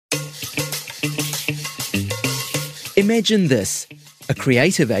Imagine this, a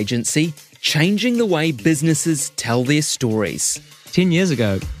creative agency changing the way businesses tell their stories. 10 years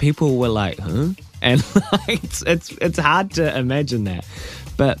ago, people were like, huh? And it's hard to imagine that.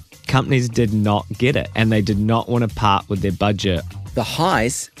 But companies did not get it, and they did not want to part with their budget. The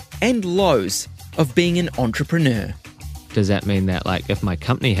highs and lows of being an entrepreneur. Does that mean that, like, if my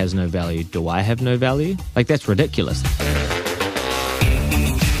company has no value, do I have no value? Like, that's ridiculous.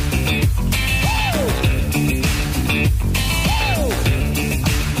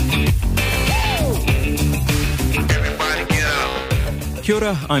 Kia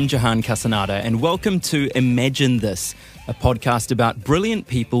ora, I'm Jahan Casanada, and welcome to Imagine This, a podcast about brilliant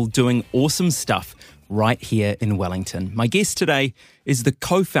people doing awesome stuff right here in Wellington. My guest today is the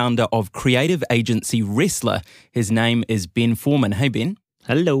co-founder of creative agency Wrestler. His name is Ben Forman. Hey, Ben.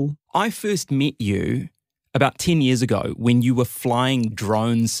 Hello. I first met you about 10 years ago when you were flying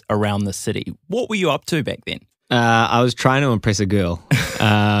drones around the city. What were you up to back then? I was trying to impress a girl.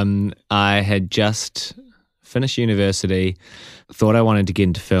 I had just finished university, thought I wanted to get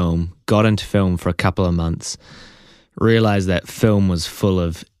into film, got into film for a couple of months, realised that film was full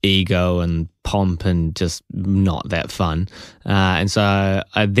of ego and pomp and just not that fun. And so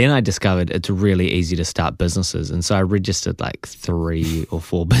I discovered it's really easy to start businesses. And so I registered like 3 or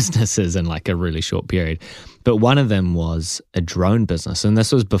 4 businesses in like a really short period. But one of them was a drone business. And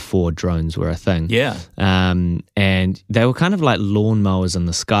this was before drones were a thing. Yeah. And they were kind of like lawnmowers in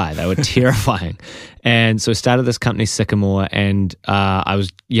the sky. They were terrifying. And so I started this company, Sycamore, and I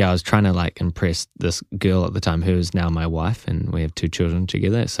was trying to like impress this girl at the time who is now my wife, and we have 2 children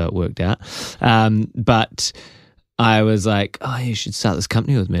together, so it worked out. But I was like, oh, you should start this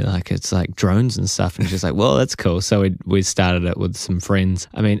company with me. Like, it's like drones and stuff. And she's like, well, that's cool. So we started it with some friends.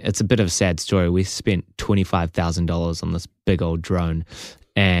 I mean, it's a bit of a sad story. We spent $25,000 on this big old drone,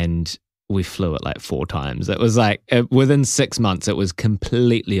 and we flew it like 4 times. It was like, within 6 months, it was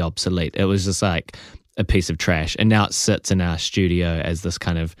completely obsolete. It was just like a piece of trash. And now it sits in our studio as this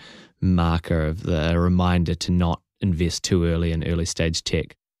kind of marker of a reminder to not invest too early in early stage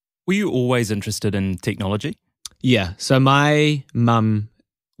tech. Were you always interested in technology? Yeah. So my mum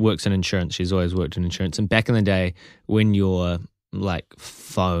works in insurance. She's always worked in insurance. And back in the day, when your like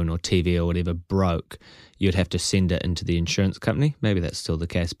phone or TV or whatever broke, you'd have to send it into the insurance company. Maybe that's still the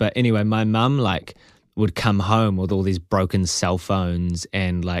case. But anyway, my mum like would come home with all these broken cell phones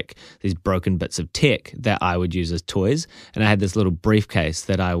and like these broken bits of tech that I would use as toys. And I had this little briefcase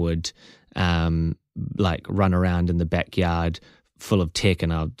that I would like run around in the backyard full of tech,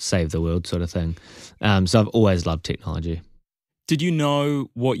 and I'll save the world sort of thing. So I've always loved technology. Did you know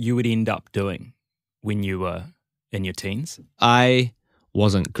what you would end up doing when you were in your teens? I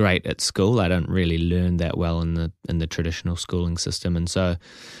wasn't great at school. I don't really learn that well in the traditional schooling system. And so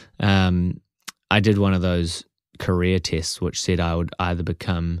I did one of those career tests which said I would either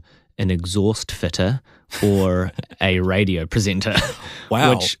become an exhaust fitter or a radio presenter.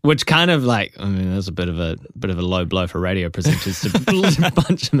 Wow. Which kind of like, I mean, that's a bit of a low blow for radio presenters to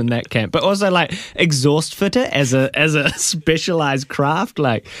punch them in that camp. But also like exhaust fitter as a specialized craft.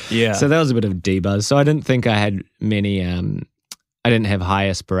 Like, yeah. So that was a bit of debuzz. So I didn't think I had many, I didn't have high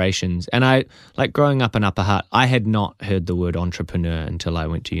aspirations. And I, like growing up in Upper Hutt, I had not heard the word entrepreneur until I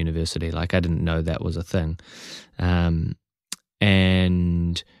went to university. Like I didn't know that was a thing. And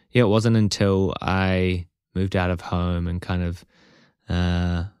yeah, it wasn't until I moved out of home and kind of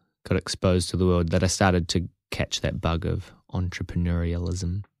got exposed to the world that I started to catch that bug of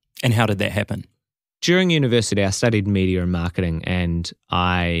entrepreneurialism. And how did that happen? During university, I studied media and marketing, and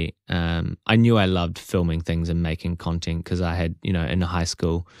I knew I loved filming things and making content because I had, in high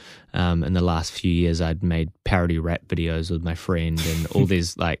school, in the last few years, I'd made parody rap videos with my friend and all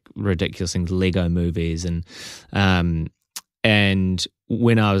these like ridiculous things, Lego movies, and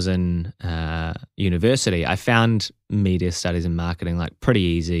when I was in university, I found media studies and marketing like pretty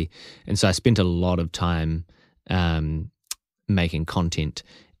easy. And so I spent a lot of time making content.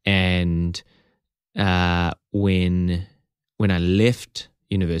 And when I left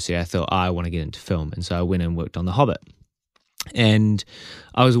university, I thought, I want to get into film. And so I went and worked on The Hobbit. And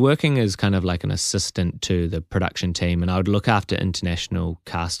I was working as kind of like an assistant to the production team, and I would look after international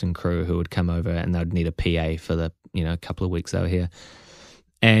cast and crew who would come over, and they would need a PA for the couple of weeks they were here.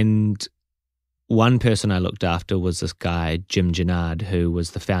 And one person I looked after was this guy, Jim Jannard, who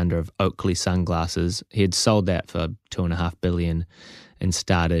was the founder of Oakley sunglasses. He had sold that for $2.5 billion and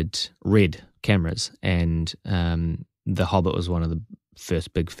started RED cameras. And The Hobbit was one of the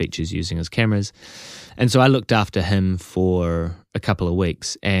first big features using his cameras. And so I looked after him for a couple of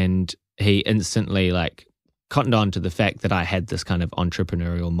weeks, and he instantly like cottoned on to the fact that I had this kind of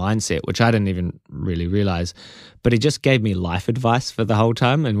entrepreneurial mindset, which I didn't even really realize. But he just gave me life advice for the whole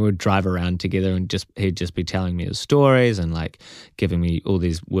time, and we would drive around together, and he'd just be telling me his stories and like giving me all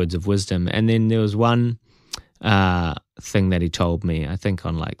these words of wisdom. And then there was one thing that he told me, I think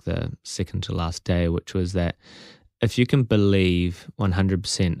on like the second to last day, which was that if you can believe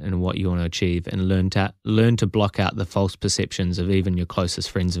 100% in what you want to achieve and learn to block out the false perceptions of even your closest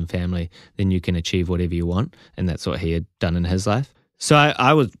friends and family, then you can achieve whatever you want. And that's what he had done in his life. So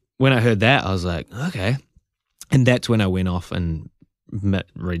when I heard that, I was like, okay. And that's when I went off and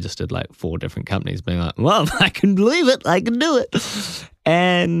registered like 4 different companies, being like, well, I can believe it, I can do it.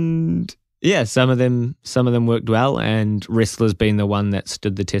 And yeah, some of them worked well, and Wrestler's been the one that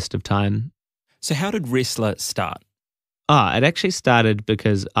stood the test of time. So how did Wrestler start? It actually started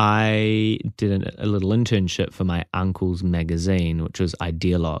because I did a little internship for my uncle's magazine, which was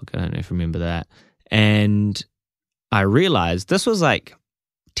Ideologue. I don't know if you remember that. And I realized this was like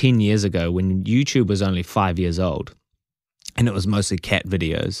 10 years ago when YouTube was only 5 years old, and it was mostly cat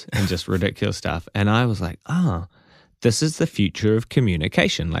videos and just ridiculous stuff. And I was like, this is the future of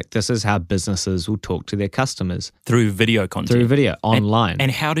communication. Like, this is how businesses will talk to their customers. Through video content. Through video, online.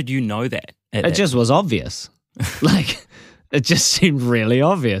 And how did you know that? It just was obvious. Like, it just seemed really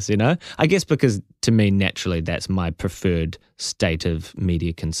obvious, you know? I guess because to me, naturally, that's my preferred state of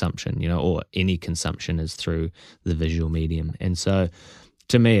media consumption, you know, or any consumption is through the visual medium. And so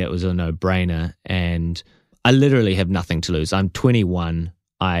to me, it was a no-brainer. And I literally have nothing to lose. I'm 21.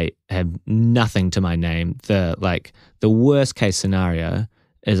 I have nothing to my name. The worst case scenario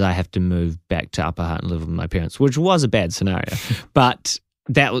is I have to move back to Upper Hutt and live with my parents, which was a bad scenario. But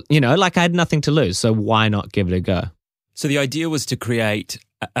that, you know, like I had nothing to lose. So why not give it a go? So the idea was to create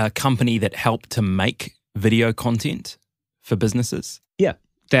a company that helped to make video content for businesses? Yeah,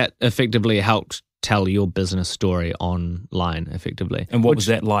 that effectively helped tell your business story online effectively. And what was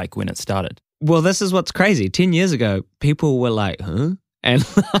that like when it started? Well, this is what's crazy. 10 years ago, people were like, huh? And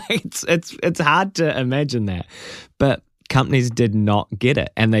like, it's hard to imagine that. But companies did not get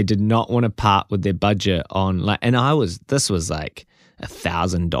it, and they did not want to part with their budget on like, and this was like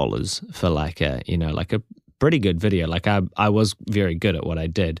 $1,000 for like a pretty good video. Like I was very good at what I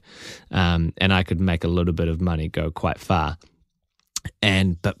did, and I could make a little bit of money go quite far.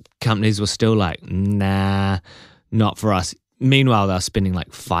 But companies were still like, nah, not for us. Meanwhile, they were spending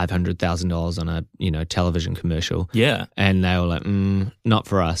like $500,000 on a television commercial. Yeah, and they were like, not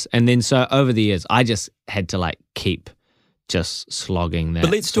for us. And then so over the years, I just had to like keep just slogging that.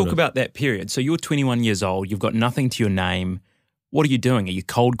 But let's talk about that period. So you're 21 years old. You've got nothing to your name. What are you doing? Are you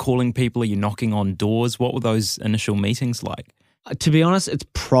cold calling people? Are you knocking on doors? What were those initial meetings like? To be honest, it's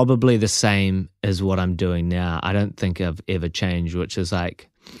probably the same as what I'm doing now. I don't think I've ever changed, which is like,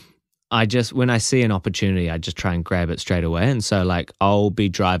 when I see an opportunity, I just try and grab it straight away. And so like, I'll be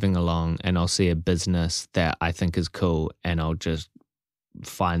driving along and I'll see a business that I think is cool, and I'll just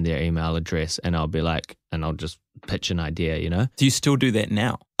find their email address and I'll be like, and I'll just pitch an idea, you know? Do you still do that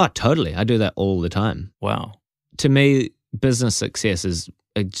now? Oh, totally. I do that all the time. Wow. To me, business success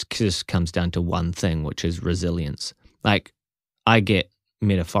it just comes down to one thing, which is resilience. Like, I get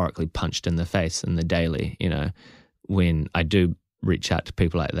metaphorically punched in the face in the daily, you know, when I do reach out to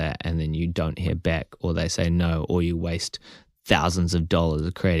people like that, and then you don't hear back, or they say no, or you waste thousands of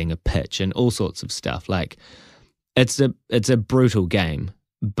dollars creating a pitch and all sorts of stuff. Like, it's a brutal game,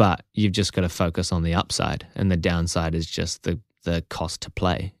 but you've just got to focus on the upside, and the downside is just the cost to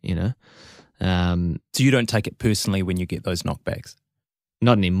play, you know? So you don't take it personally when you get those knockbacks?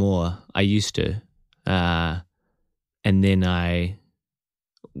 Not anymore. I used to. And then I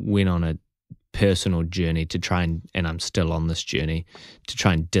went on a personal journey to try and I'm still on this journey, to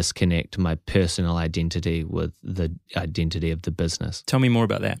try and disconnect my personal identity with the identity of the business. Tell me more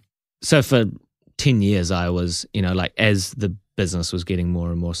about that. So for 10 years, I was, like as the business was getting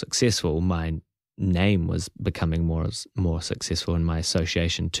more and more successful, my name was becoming more successful, and my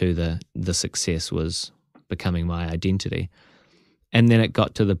association to the success was becoming my identity. And then it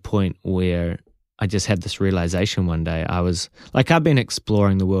got to the point where I just had this realization one day. I was like, I've been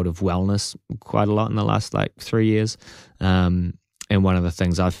exploring the world of wellness quite a lot in the last 3 years. And one of the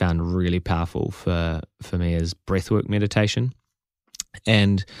things I've found really powerful for me is breathwork meditation.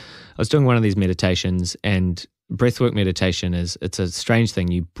 And I was doing one of these meditations, and breathwork meditation it's a strange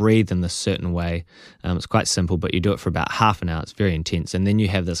thing. You breathe in this certain way. It's quite simple, but you do it for about half an hour. It's very intense. And then you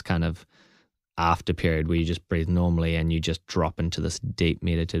have this kind of after period where you just breathe normally and you just drop into this deep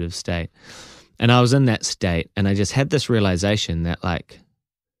meditative state. And I was in that state, and I just had this realization that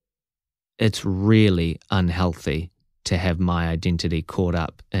it's really unhealthy to have my identity caught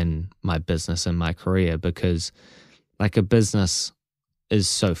up in my business and my career, because like a business is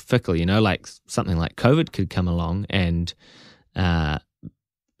so fickle, like something like COVID could come along and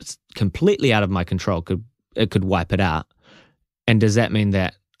it's completely out of my control. It could wipe it out. And does that mean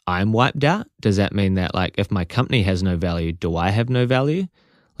that I'm wiped out? Does that mean that like if my company has no value, do I have no value?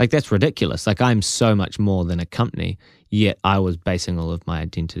 Like that's ridiculous. Like I'm so much more than a company, yet I was basing all of my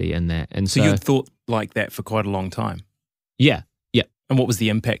identity in that. And so you'd thought like that for quite a long time? Yeah. And what was the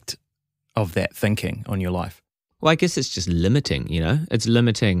impact of that thinking on your life? Well, I guess it's just limiting, It's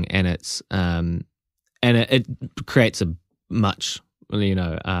limiting, and it's it creates a much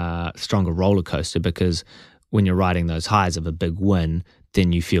stronger roller coaster, because when you're riding those highs of a big win,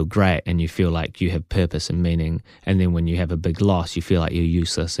 then you feel great and you feel like you have purpose and meaning. And then when you have a big loss, you feel like you're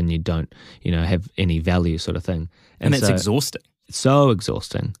useless and you don't, have any value, sort of thing. And that's exhausting. It's so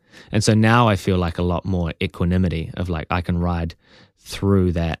exhausting. And so now I feel like a lot more equanimity of like I can ride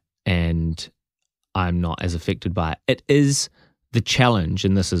through that and I'm not as affected by it. It is the challenge,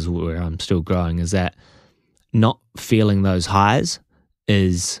 and this is where I'm still growing, is that not feeling those highs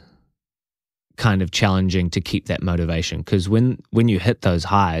is kind of challenging to keep that motivation, because when you hit those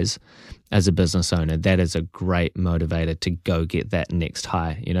highs as a business owner, that is a great motivator to go get that next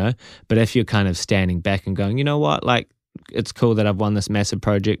high, But if you're kind of standing back and going, you know what, like it's cool that I've won this massive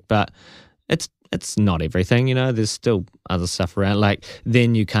project, but it's not everything, there's still other stuff around, like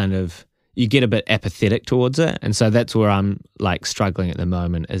then you get a bit apathetic towards it. And so that's where I'm like struggling at the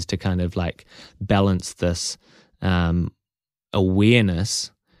moment, is to kind of like balance this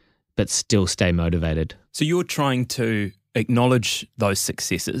awareness but still stay motivated. So you're trying to acknowledge those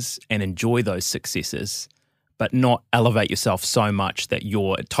successes and enjoy those successes, but not elevate yourself so much that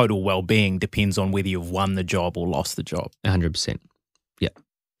your total well-being depends on whether you've won the job or lost the job. 100%. Yeah.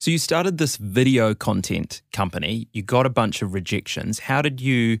 So you started this video content company. You got a bunch of rejections. How did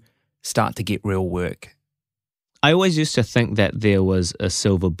you start to get real work? I always used to think that there was a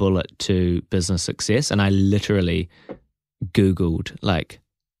silver bullet to business success, and I literally Googled like,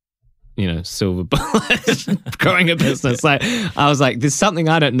 silver bullet, growing a business. Like I was like, there's something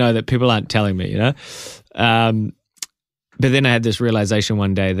I don't know that people aren't telling me, But then I had this realization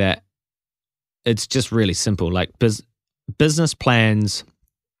one day that it's just really simple. Like business plans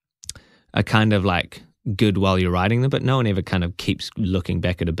are kind of like good while you're writing them, but no one ever kind of keeps looking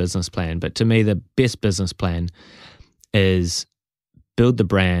back at a business plan. But to me, the best business plan is build the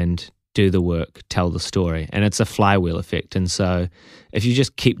brand, do the work, tell the story. And it's a flywheel effect. And so if you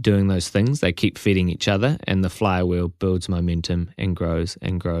just keep doing those things, they keep feeding each other, and the flywheel builds momentum and grows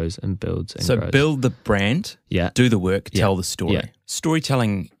and grows and builds and grows. So build the brand, do the work, tell the story. Yeah.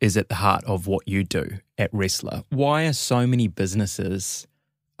 Storytelling is at the heart of what you do at Wrestler. Why are so many businesses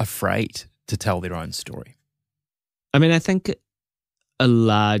afraid to tell their own story? I mean, I think a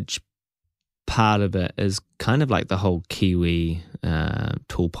large part of it is kind of like the whole Kiwi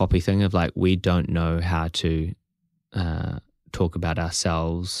tall poppy thing of like, we don't know how to talk about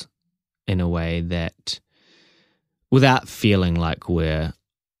ourselves in a way that without feeling like we're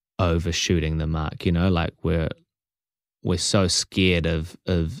overshooting the mark, like we're so scared of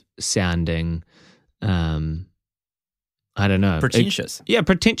sounding I don't know. Pretentious.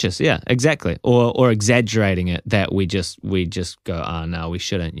 Pretentious. Yeah, exactly. Or exaggerating it, that we just go, oh no, we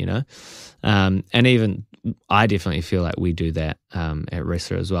shouldn't, And even I definitely feel like we do that at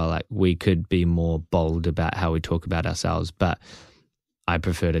Wrestler as well. Like we could be more bold about how we talk about ourselves, but I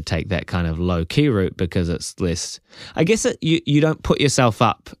prefer to take that kind of low key route because it's less. I guess you don't put yourself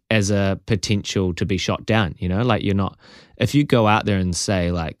up as a potential to be shot down. Like you're not. If you go out there and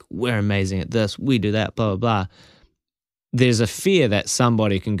say like, we're amazing at this, we do that, blah blah blah. There's a fear that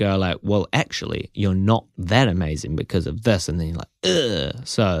somebody can go like, well, actually, you're not that amazing because of this. And then you're like, ugh.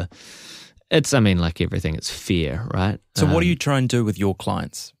 So it's, like everything, it's fear, right? So what do you try and do with your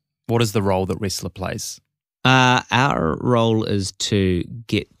clients? What is the role that Wrestler plays? Our role is to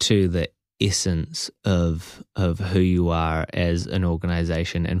get to the essence of who you are as an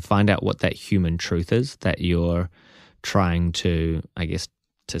organization and find out what that human truth is that you're trying to, I guess,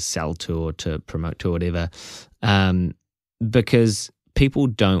 to sell to or to promote to or whatever. Because people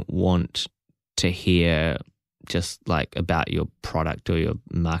don't want to hear just like about your product or your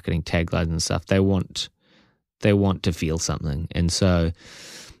marketing taglines and stuff. They want to feel something. And so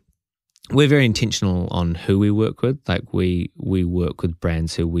we're very intentional on who we work with. Like we work with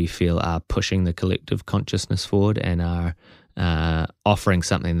brands who we feel are pushing the collective consciousness forward and are offering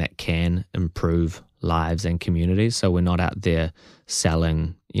something that can improve lives and communities. So we're not out there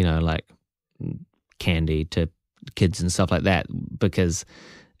selling, like candy to kids and stuff like that, because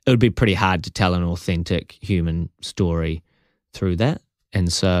it would be pretty hard to tell an authentic human story through that.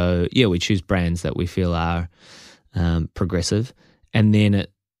 And so, yeah, we choose brands that we feel are progressive. And then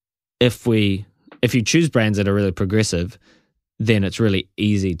if you choose brands that are really progressive, then it's really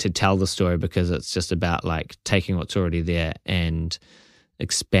easy to tell the story because it's just about like taking what's already there and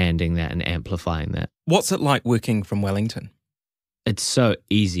expanding that and amplifying that. What's it like working from Wellington? It's so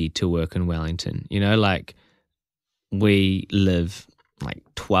easy to work in Wellington. You know, like we live like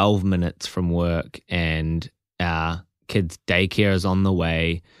 12 minutes from work and our kids' daycare is on the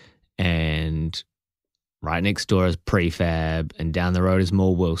way and right next door is Prefab and down the road is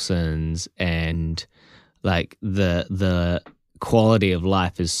more Wilson's, and like the quality of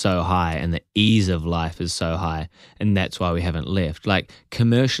life is so high and the ease of life is so high, and that's why we haven't left. Like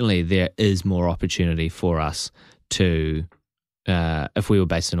commercially there is more opportunity for us to if we were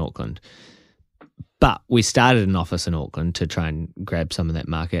based in Auckland. But we started an office in Auckland to try and grab some of that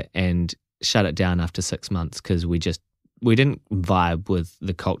market and shut it down after 6 months because we didn't vibe with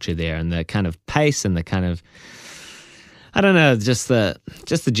the culture there and the kind of pace and the kind of, I don't know, just the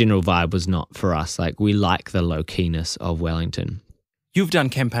general vibe was not for us. Like we like the low keyness of Wellington. You've done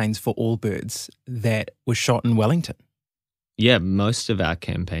campaigns for Allbirds that were shot in Wellington. Yeah, most of our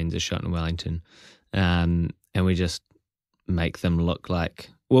campaigns are shot in Wellington. And we just make them look like,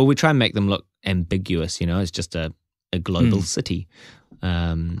 well, we try and make them look ambiguous, you know, it's just a global city.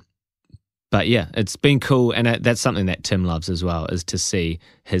 But yeah, it's been cool. And that's something that Tim loves as well, is to see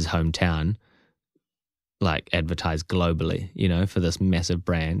his hometown like advertised globally, you know, for this massive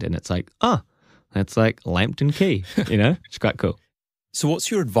brand. And it's like, oh, that's like Lambton Key, you know, it's quite cool. So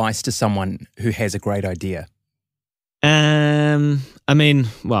what's your advice to someone who has a great idea? I mean,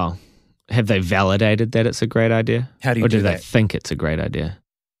 well, have they validated that it's a great idea? How do you do that? Or do they think it's a great idea?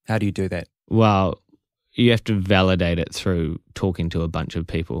 How do you do that? Well, you have to validate it through talking to a bunch of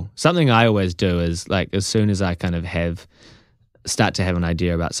people. Something I always do is like as soon as I kind of start to have an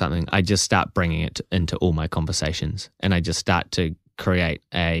idea about something, I just start bringing it into all my conversations, and I just start to create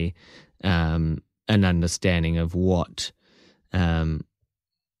an understanding of what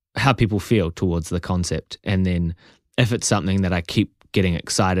how people feel towards the concept. And then if it's something that I keep getting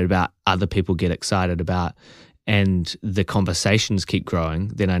excited about, other people get excited about, and the conversations keep growing,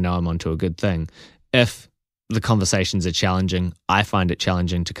 then I know I'm onto a good thing. If the conversations are challenging, I find it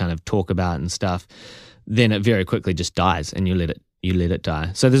challenging to kind of talk about and stuff, then it very quickly just dies and you let it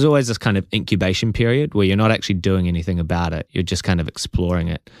die. So there's always this kind of incubation period where you're not actually doing anything about it. You're just kind of exploring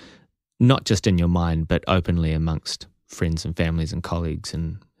it, not just in your mind, but openly amongst friends and families and colleagues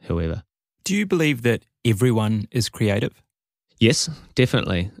and whoever. Do you believe that everyone is creative? Yes,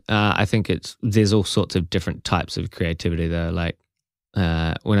 definitely. I think there's all sorts of different types of creativity though. Like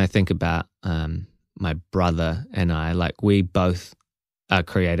when I think about my brother and I, like we both are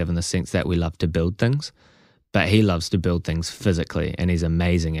creative in the sense that we love to build things, but he loves to build things physically and he's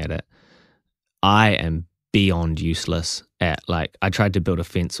amazing at it. I am beyond useless at, like, I tried to build a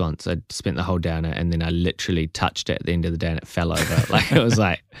fence once. I spent the whole day on it and then I literally touched it at the end of the day and it fell over. Like it was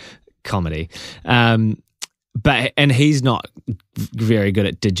like comedy. And he's not very good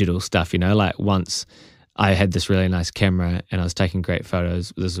at digital stuff, you know, like once I had this really nice camera and I was taking great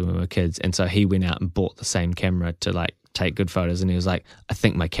photos. This was when we were kids. And so he went out and bought the same camera to like take good photos. And he was like, I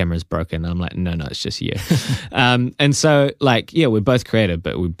think my camera's broken. And I'm like, no, it's just you. And so like, yeah, we're both creative,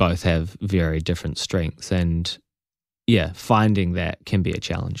 but we both have very different strengths. And yeah, finding that can be a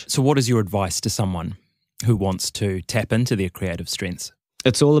challenge. So what is your advice to someone who wants to tap into their creative strengths?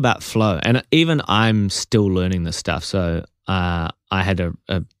 It's all about flow. And even I'm still learning this stuff. So I had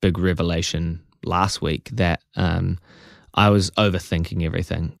a big revelation last week that I was overthinking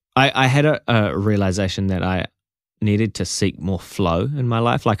everything. I had a realization that I needed to seek more flow in my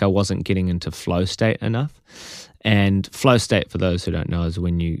life. Like I wasn't getting into flow state enough. And flow state, for those who don't know, is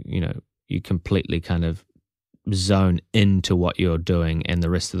when you completely kind of zone into what you're doing and the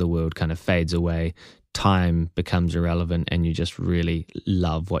rest of the world kind of fades away. Time becomes irrelevant and you just really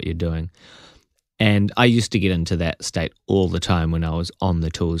love what you're doing. And I used to get into that state all the time when I was on the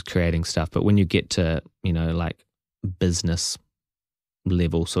tools creating stuff. But when you get to, like business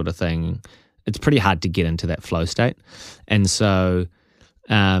level sort of thing, it's pretty hard to get into that flow state. And so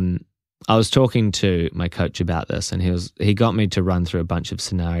I was talking to my coach about this and he got me to run through a bunch of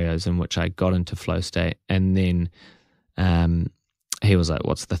scenarios in which I got into flow state. And then he was like,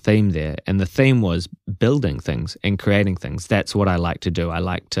 what's the theme there? And the theme was building things and creating things. That's what I like to do. I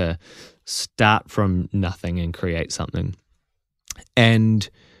like to start from nothing and create something. And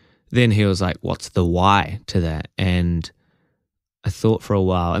then he was like, what's the why to that? And I thought for a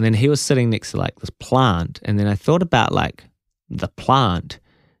while. And then he was sitting next to like this plant. And then I thought about like the plant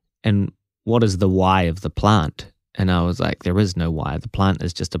and what is the why of the plant? And I was like, there is no why. The plant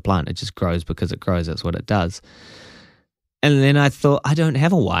is just a plant. It just grows because it grows. That's what it does. And then I thought, I don't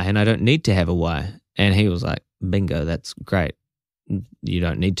have a why and I don't need to have a why. And he was like, bingo, that's great. You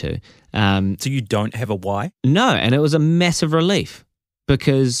don't need to. So you don't have a why? No, and it was a massive relief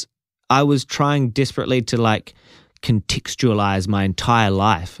because I was trying desperately to like contextualize my entire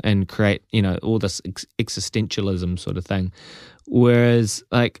life and create, all this existentialism sort of thing. Whereas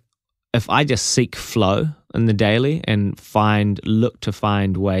like if I just seek flow in the daily and look to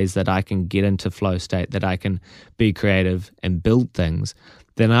find ways that I can get into flow state, that I can be creative and build things,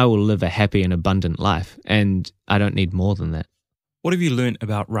 then I will live a happy and abundant life. And I don't need more than that. What have you learned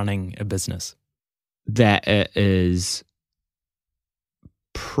about running a business? That it is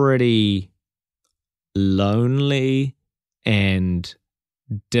pretty lonely and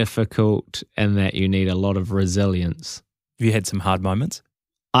difficult and that you need a lot of resilience. Have you had some hard moments?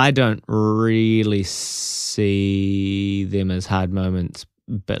 I don't really see them as hard moments,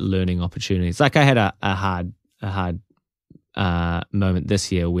 but learning opportunities. Like I had a hard moment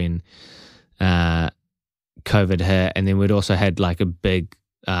this year when COVID hit, and then we'd also had like a big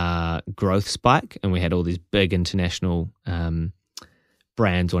growth spike, and we had all these big international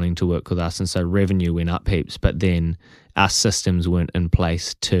brands wanting to work with us, and so revenue went up heaps, but then our systems weren't in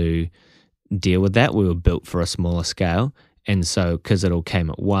place to deal with that. We were built for a smaller scale, and so because it all came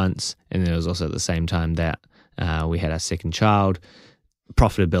at once, and then it was also at the same time that we had our second child,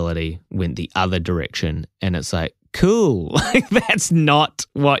 profitability went the other direction, and it's like, cool, like that's not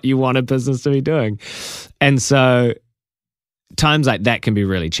what you want a business to be doing. And so times like that can be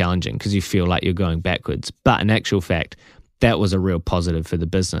really challenging because you feel like you're going backwards. But in actual fact, that was a real positive for the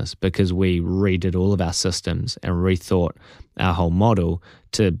business because we redid all of our systems and rethought our whole model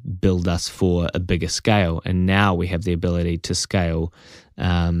to build us for a bigger scale. And now we have the ability to scale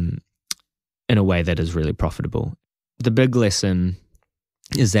in a way that is really profitable. The big lesson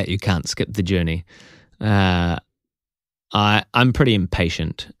is that you can't skip the journey. I'm pretty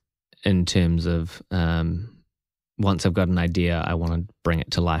impatient in terms of once I've got an idea, I want to bring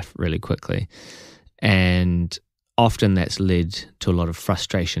it to life really quickly. And often that's led to a lot of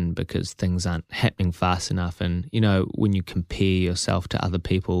frustration because things aren't happening fast enough. And, when you compare yourself to other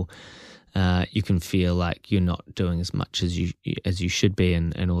people, you can feel like you're not doing as much as you should be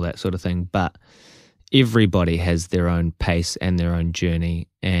and all that sort of thing. But everybody has their own pace and their own journey,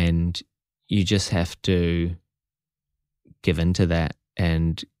 and you just have to give into that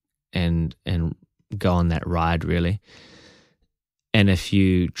and go on that ride, really. And if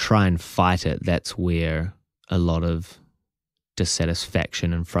you try and fight it, that's where a lot of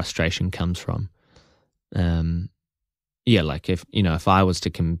dissatisfaction and frustration comes from. Like if I was to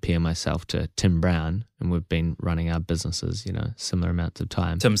compare myself to Tim Brown, and we've been running our businesses, similar amounts of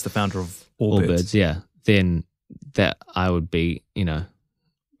time. Tim's the founder of Allbirds. Yeah. Then that I would be,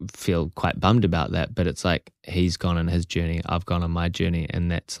 feel quite bummed about that, but it's like he's gone on his journey, I've gone on my journey,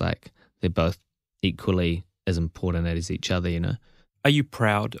 and that's like they're both equally as important as each other, Are you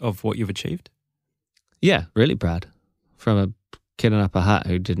proud of what you've achieved? Yeah, really proud. From a kid in Upper Hutt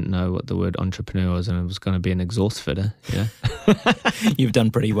who didn't know what the word entrepreneur was and was going to be an exhaust fitter, You've done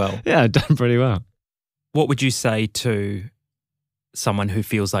pretty well. Yeah, I've done pretty well. What would you say to someone who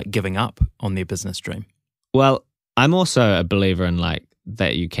feels like giving up on their business dream? Well, I'm also a believer in like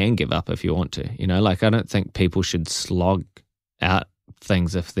that you can give up if you want to, I don't think people should slog out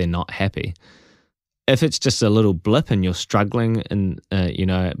things if they're not happy. If it's just a little blip and you're struggling and,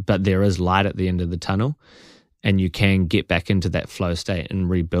 but there is light at the end of the tunnel and you can get back into that flow state and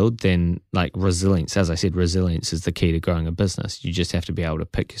rebuild, then like resilience, as I said, resilience is the key to growing a business. You just have to be able to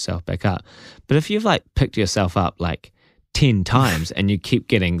pick yourself back up. But if you've like picked yourself up like 10 times and you keep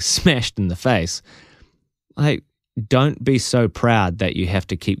getting smashed in the face, like, don't be so proud that you have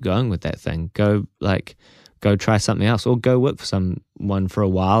to keep going with that thing. Go try something else, or go work for someone for a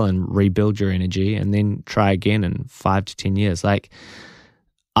while and rebuild your energy and then try again in 5 to 10 years. Like,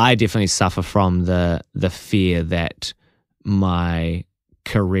 I definitely suffer from the fear that my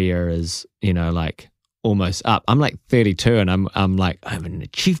career is, like almost up. I'm like 32 and I'm like, I haven't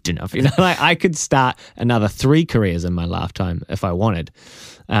achieved enough. Like I could start another 3 careers in my lifetime if I wanted.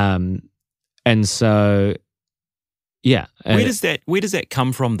 And so yeah. Where does that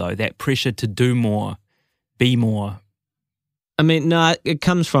come from though? That pressure to do more, be more? I mean, no, it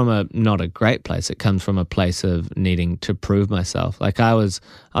comes from not a great place. It comes from a place of needing to prove myself. Like I was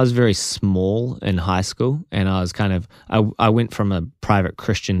very small in high school, and I was I went from a private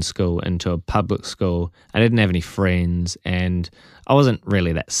Christian school into a public school. I didn't have any friends, and I wasn't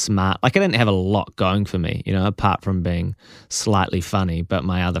really that smart. Like I didn't have a lot going for me, apart from being slightly funny, but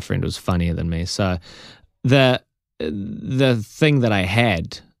my other friend was funnier than me. So the thing that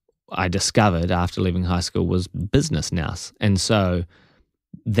I discovered after leaving high school was business now. And so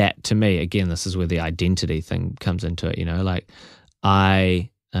that to me, again, this is where the identity thing comes into it, like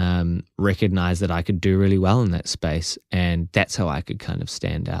I recognized that I could do really well in that space, and that's how I could kind of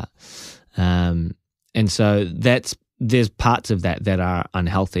stand out. And so there's parts of that are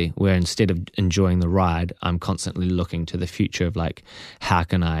unhealthy, where instead of enjoying the ride, I'm constantly looking to the future of like, how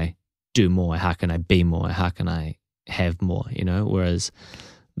can I do more? How can I be more? How can I have more, whereas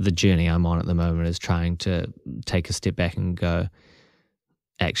the journey I'm on at the moment is trying to take a step back and go,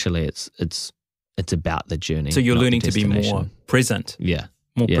 actually, it's about the journey. So you're learning to be more present. Yeah.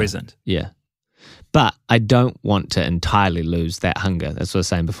 More present. Yeah. But I don't want to entirely lose that hunger. That's what I was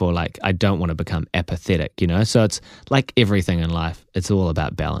saying before. Like, I don't want to become apathetic, So it's like everything in life. It's all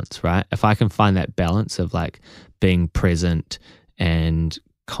about balance, right? If I can find that balance of like being present and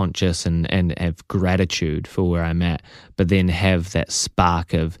conscious and have gratitude for where I'm at, but then have that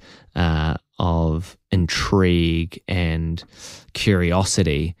spark of intrigue and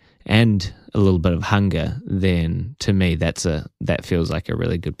curiosity and a little bit of hunger, then to me that feels like a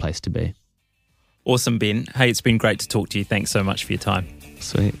really good place to be. Awesome, Ben. Hey, it's been great to talk to you. Thanks so much for your time.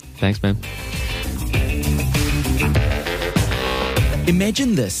 Sweet. Thanks, man.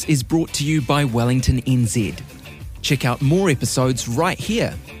 Imagine This is brought to you by Wellington NZ. Check out more episodes right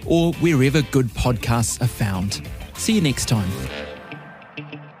here or wherever good podcasts are found. See you next time.